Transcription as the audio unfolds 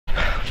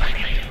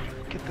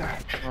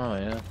Oh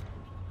yeah.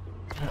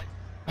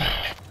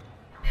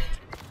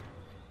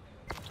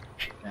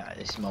 Yeah,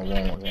 this is my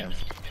warm-up game.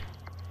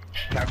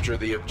 Capture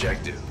the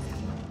objective.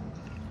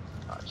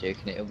 Not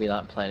joking, it'll be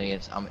like playing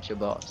against amateur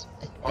bots.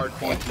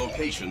 Hardpoint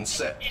location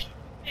set.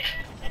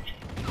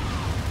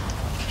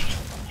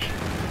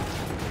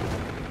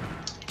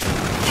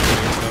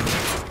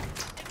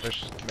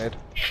 Push mid.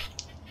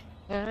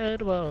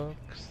 Sidewalk,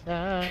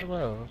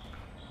 sidewalk.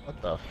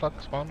 What the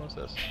fuck spawn was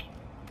this?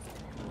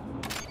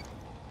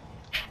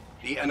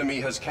 The enemy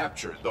has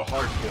captured the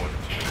hardpoint.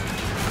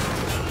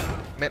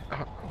 Man,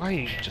 why are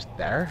you just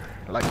there?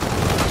 Like,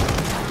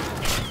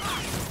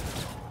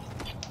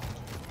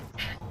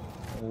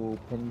 Oh,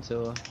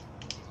 Pinto.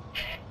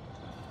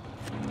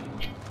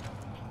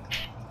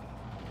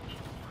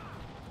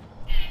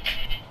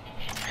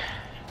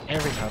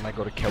 every time I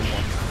go to kill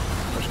one,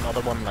 there's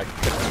another one like in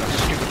a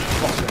stupid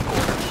fucking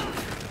corner.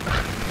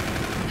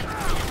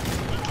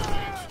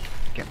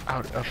 Get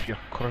out of your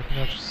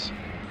corners.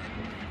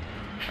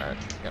 Alright,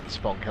 getting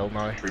spawn killed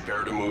now.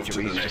 Prepare to move to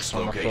the Joey's next just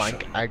on the location.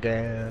 flank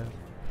again.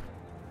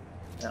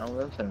 Yeah, I'm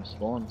going for them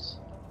spawns.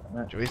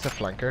 No. Joey's the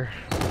flanker.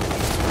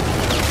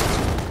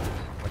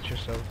 Watch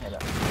yourself. Yeah,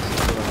 that's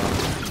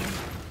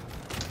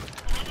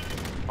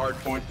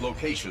Hardpoint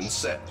location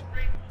set.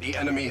 The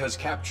enemy has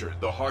captured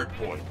the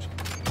hardpoint.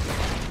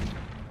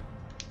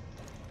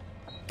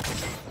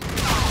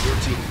 Your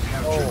team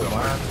captured the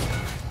hardpoint.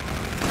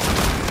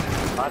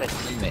 I had a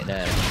teammate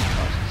there.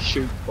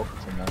 Shoot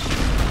buckets in there.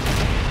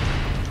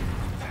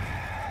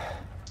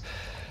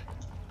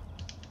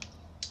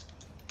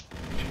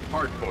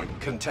 Hardpoint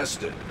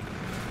contested.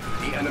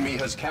 The enemy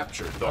has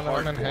captured the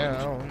Alone in hardpoint.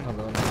 hell,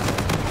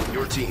 alone.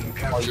 Your team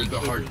captured the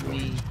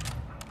hardpoint.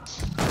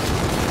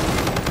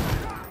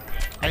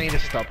 I need to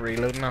stop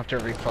reloading after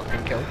every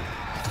fucking kill.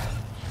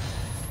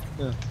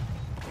 You are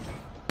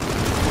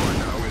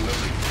now in the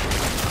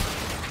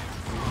lead.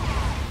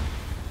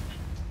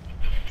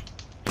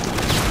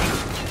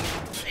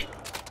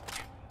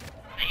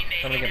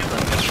 Let me get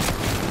back.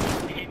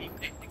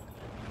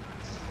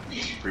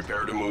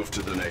 Prepare to move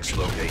to the next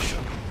location.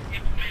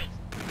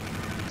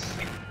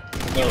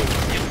 No,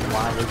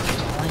 why did you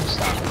time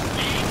stop?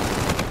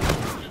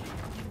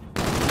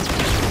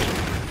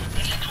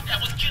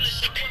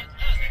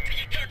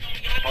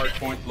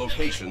 Hardpoint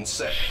location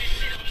set.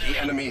 The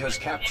enemy has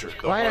captured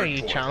the Why hardpoint. are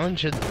you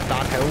challenging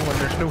that hill when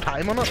there's no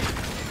time on it?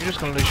 You're just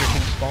gonna lose your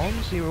team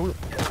spawns. You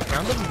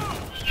random.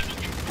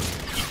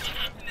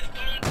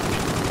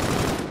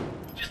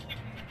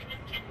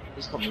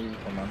 He's got music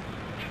on, man.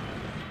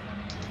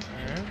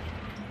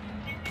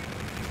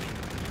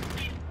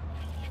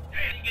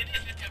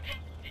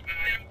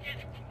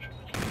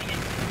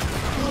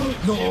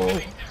 No!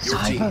 Your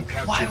team Simon,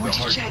 captured why the would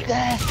you check hardpoint.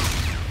 there?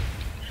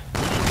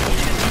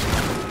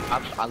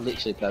 I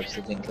literally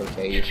purposely didn't kill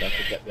KU so I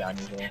could get behind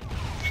you here.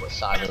 But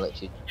Simon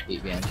literally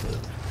beat behind you.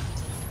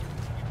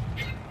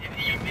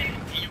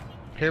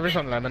 Here was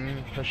on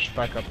lemon. Push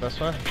back up this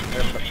way.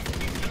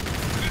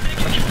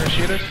 Bunch of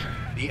shooters.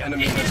 The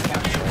enemy has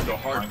captured the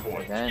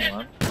hardpoint. Again,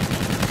 man.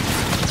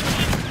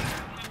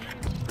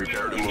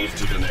 Prepare to move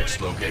to the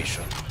next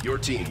location. Your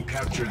team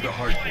captured the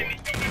hardpoint.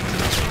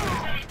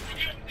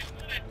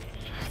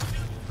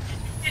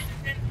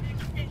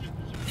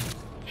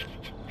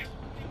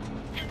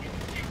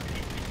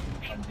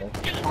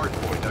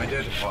 Hardpoint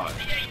identified.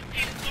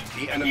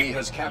 The enemy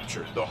has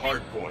captured the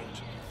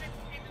hardpoint.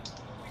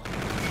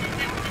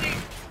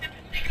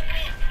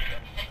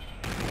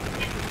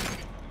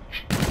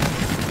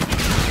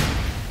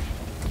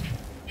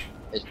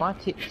 Is my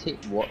tick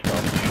what though? Or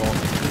is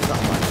that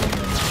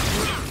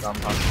on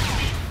my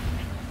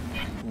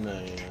thing? No, yeah,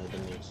 I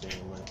didn't even see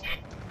him, man.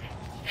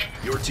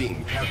 Your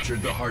team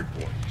captured the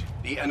hardpoint.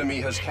 The enemy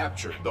has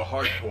captured the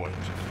hardpoint.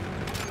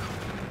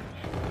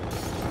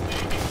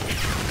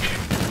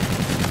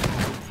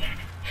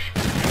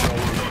 No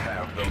longer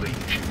have the lead.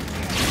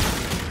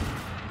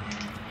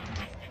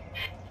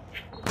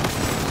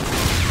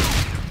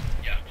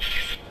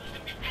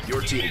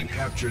 Your team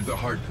captured the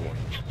hardpoint.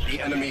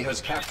 The enemy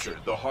has captured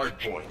the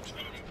hardpoint.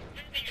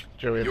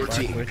 Joey, Your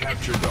team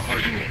captured the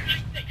hardpoint.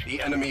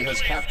 The enemy has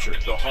captured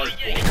the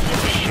hardpoint.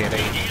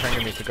 Shitty. Trying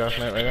to meet the gas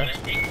net right there.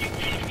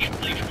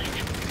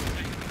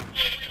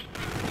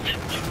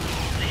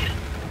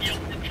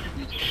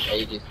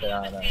 Ages for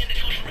that.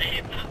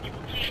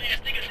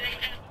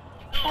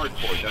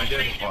 Hardpoint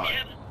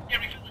identified.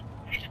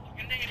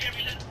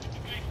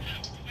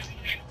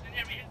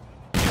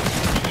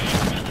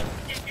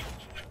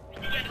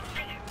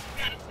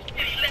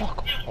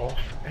 Fuck off.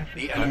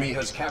 The enemy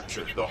has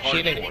captured the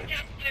hardpoint.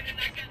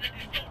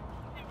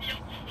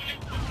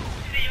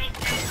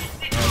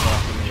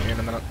 In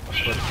a minute.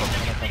 I swear to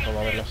fuck, I can't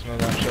bother listening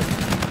to that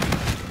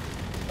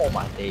shit. Oh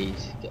my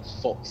days, get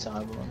fucked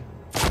Simon.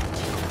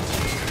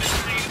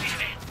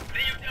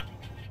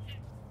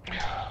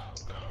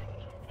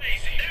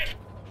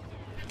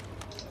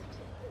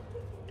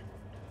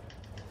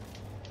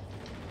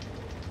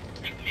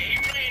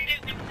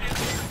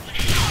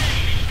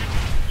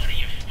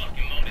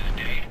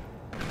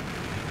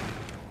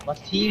 My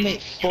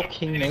teammate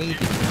fucking made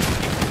it.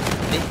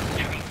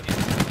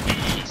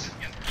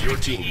 Your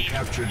team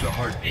captured the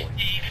hard point.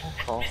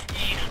 Fuck off.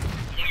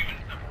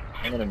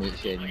 I'm gonna meet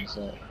Shaden in a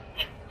sec.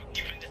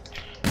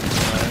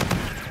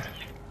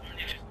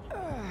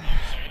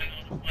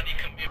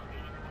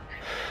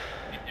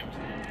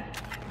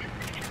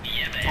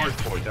 Hard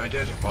point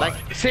identified.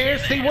 Like,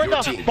 seriously, where Your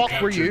the team fuck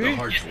were captured the you?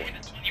 hard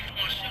point.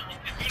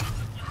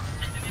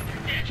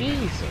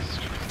 Jesus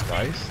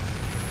Christ.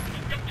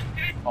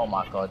 Oh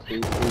my god, who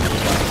was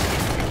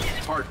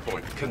that? Hard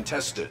point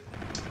contested.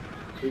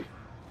 Who,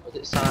 was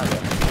it Simon?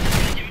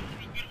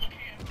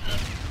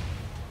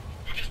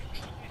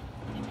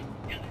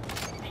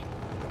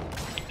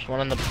 There's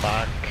one in the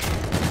back.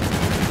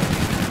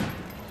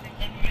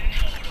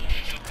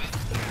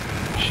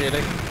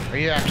 Shitty. Are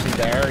you actually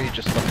there, or are you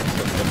just looking at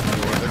You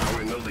something? are now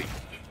in the lead.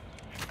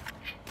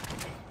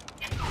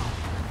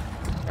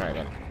 Alright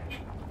then.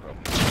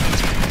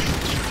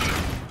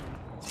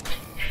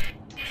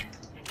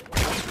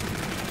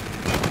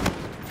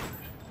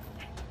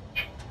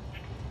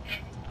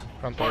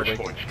 Front door Hard weak.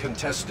 point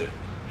contested.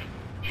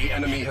 The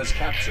enemy has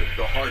captured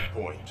the hard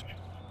point.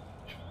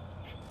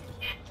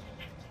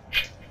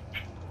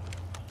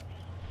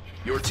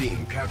 Your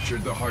team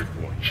captured the hard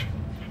point.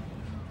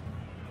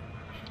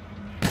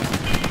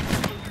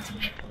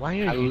 Why I are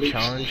you literally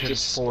challenging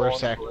just 4 spawned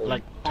seconds? blue.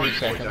 Like 2 Hard point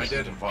seconds.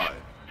 identified.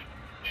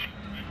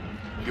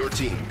 Your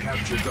team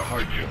captured the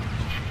hard point.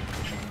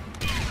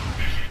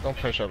 Don't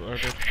push up there,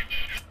 dude.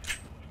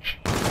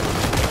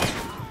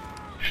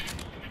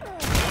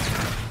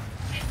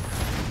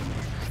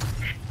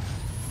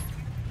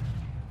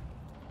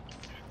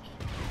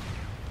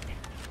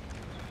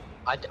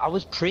 I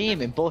was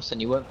pre-aiming boss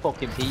and you weren't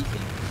fucking peeking.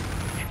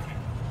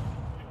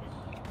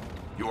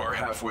 You are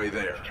halfway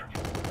there.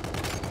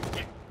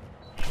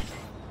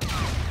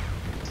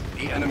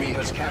 The enemy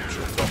has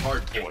captured the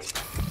hard point.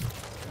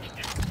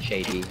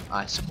 Shady,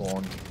 I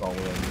spawned following.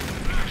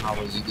 How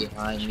are you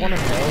behind me? One in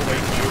hell,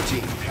 wait. Your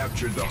team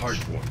captured the hard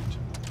point.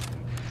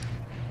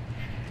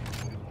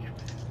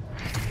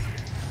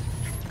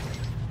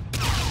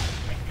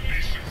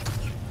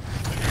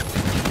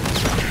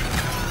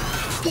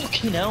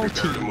 Fucking hell,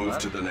 Prepare to team, move man.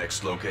 to the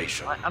next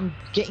location. I'm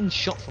getting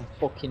shot from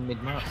fucking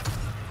mid-map.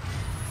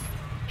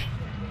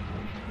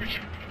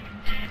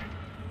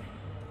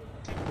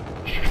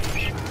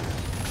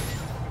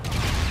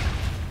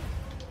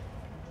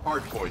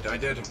 Hard point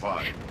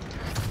identified.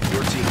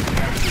 Your team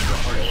captured the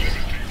hard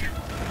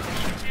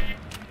point.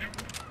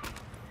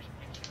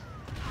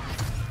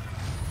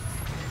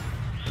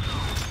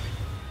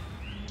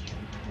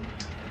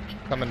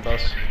 Coming,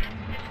 boss.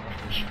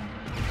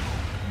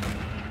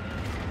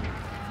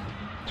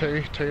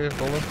 Two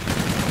bullet.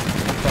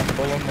 Front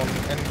bullet,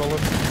 one in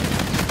bullet.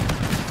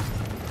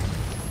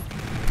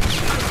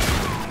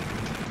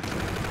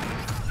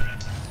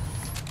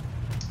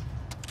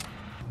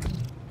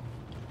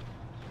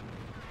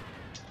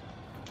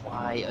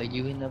 Why are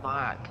you in the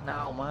back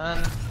now,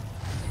 man?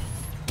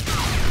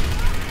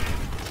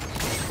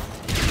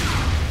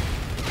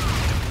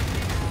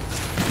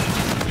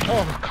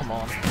 Oh, come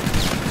on.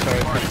 Sorry.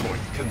 Hard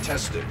point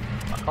contested.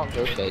 I can't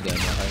go Shady on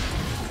your own.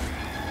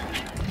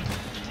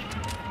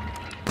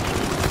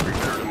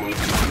 Prepare to move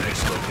to the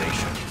next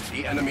location.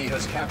 The enemy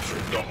has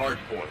captured the hard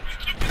point.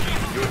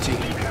 Your team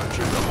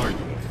captured the hard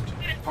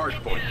point. Hard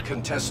point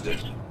contested.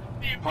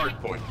 Hard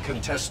point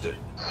contested.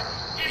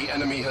 The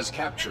enemy has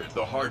captured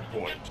the hard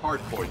point.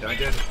 Hard point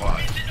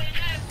identified.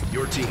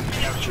 Your team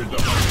captured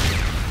the hard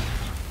point.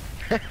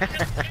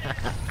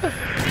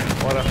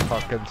 What a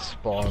fucking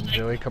spawn,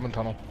 Joey. Come in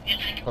tunnel.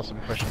 Plus some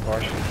pushing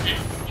part.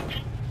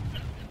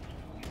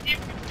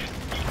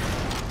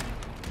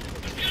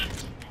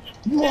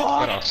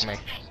 What? Get off me.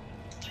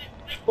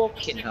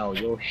 Fucking hell,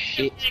 you're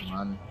shit,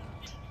 man.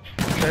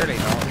 Clearly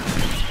not.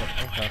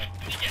 Okay.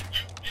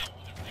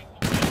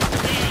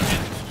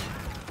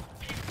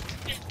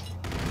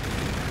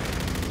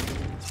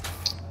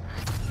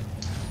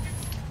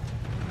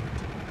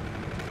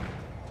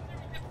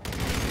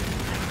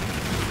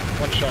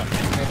 One shot.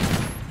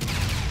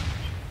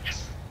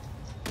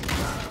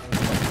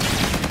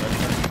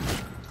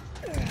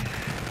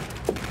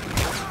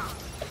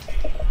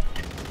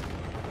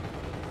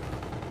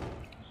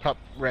 Top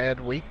red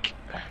weak.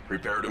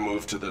 Prepare to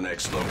move to the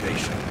next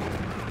location.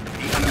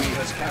 The enemy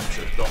has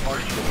captured the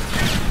hard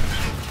point.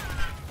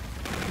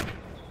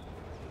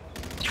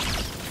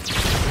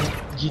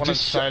 You One in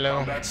just silo.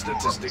 Combat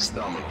statistics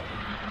nominal.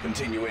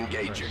 Continue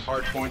engaging.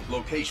 Hard point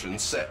location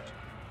set.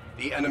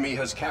 The enemy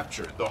has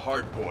captured the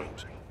hard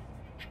point.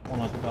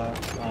 One at the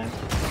back, line.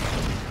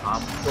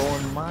 I'm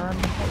done, man.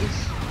 What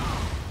is...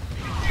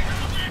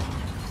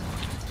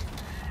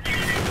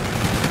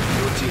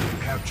 Your team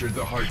captured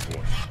the hard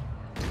point.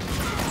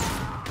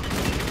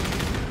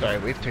 Sorry,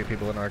 we have two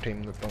people in our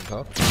team that don't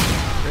talk.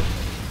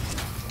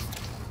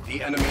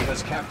 The enemy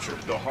has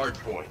captured the hard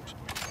point.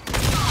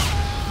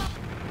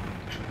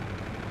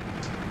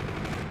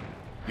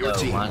 Your No,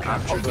 team man,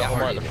 captured the I'm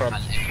hard at the front.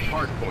 point.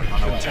 Hard point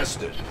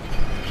contested.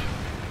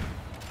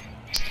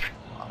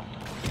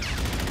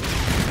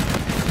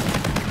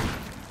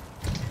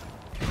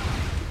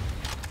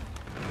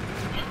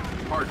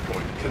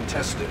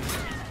 contested.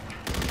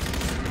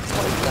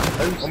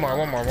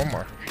 One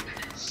more.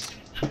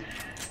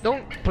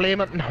 Don't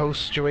blame it on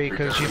host, Joey,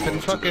 because you've been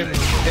fucking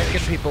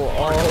dicking people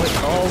all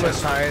the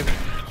time,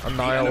 and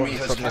now all of a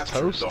sudden it's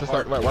host. Is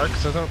that what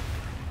works, isn't it?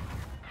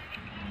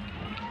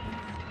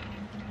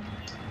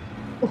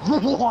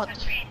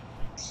 What?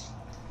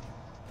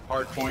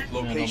 Hardpoint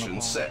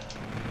location set.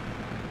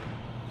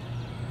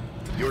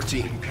 Your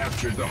team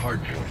captured the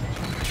hardpoint.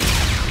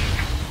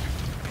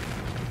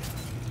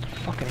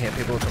 Fucking hate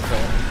people with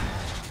control.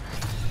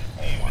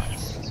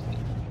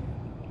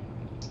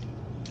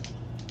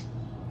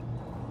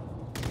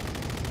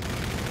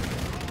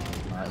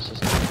 Nah, it's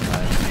just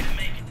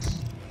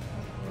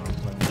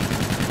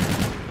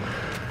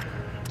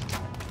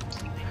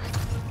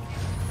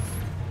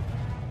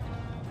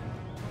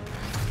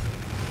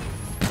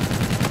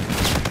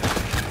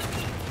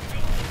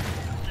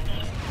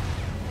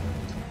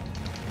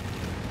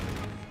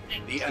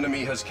The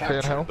enemy has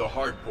captured the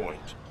hardpoint.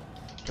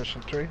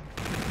 Mission 3.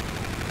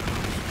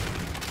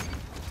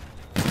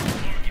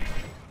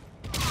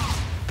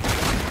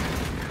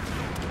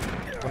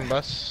 One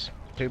bus,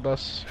 2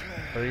 bus,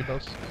 3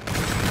 bus.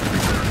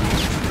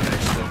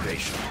 Next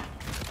location.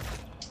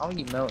 how are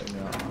you melting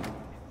that?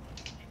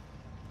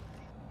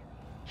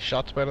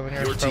 Shots better than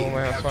Your yours, team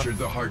probably. That's captured one.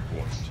 the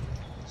hardpoint.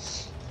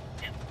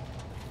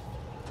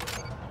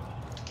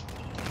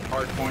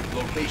 Hardpoint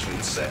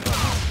location set.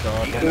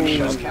 God, The enemy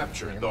has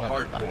captured the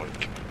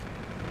hardpoint.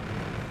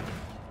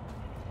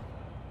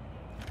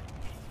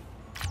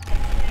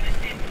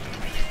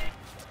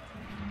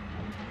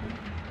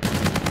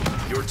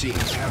 Your team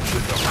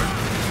captured the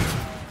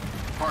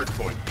hardpoint.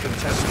 Hardpoint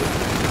contested.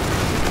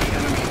 The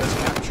enemy has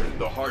captured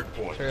the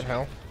hardpoint. Straight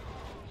hell.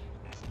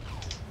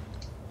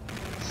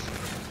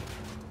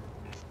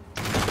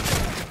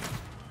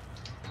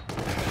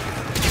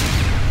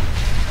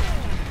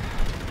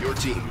 Your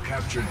team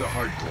captured the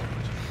hardpoint.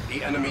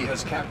 The enemy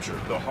has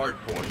captured the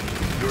hardpoint.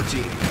 Your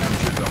team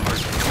captured the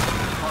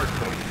hardpoint.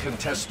 Hardpoint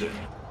contested.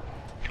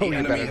 The Oh, you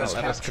enemy better has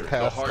not let us captured the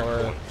contest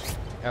or hardpoint.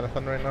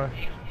 anything right now.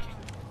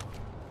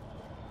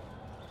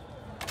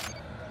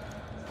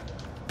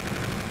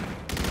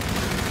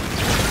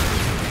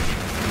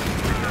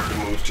 Prepare to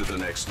move to the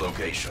next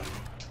location.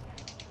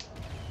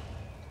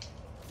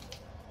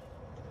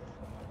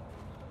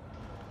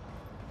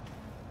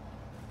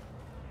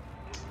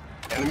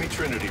 Enemy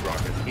Trinity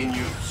rocket in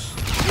use.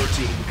 Your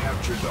team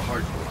captured the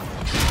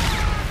hardpoint.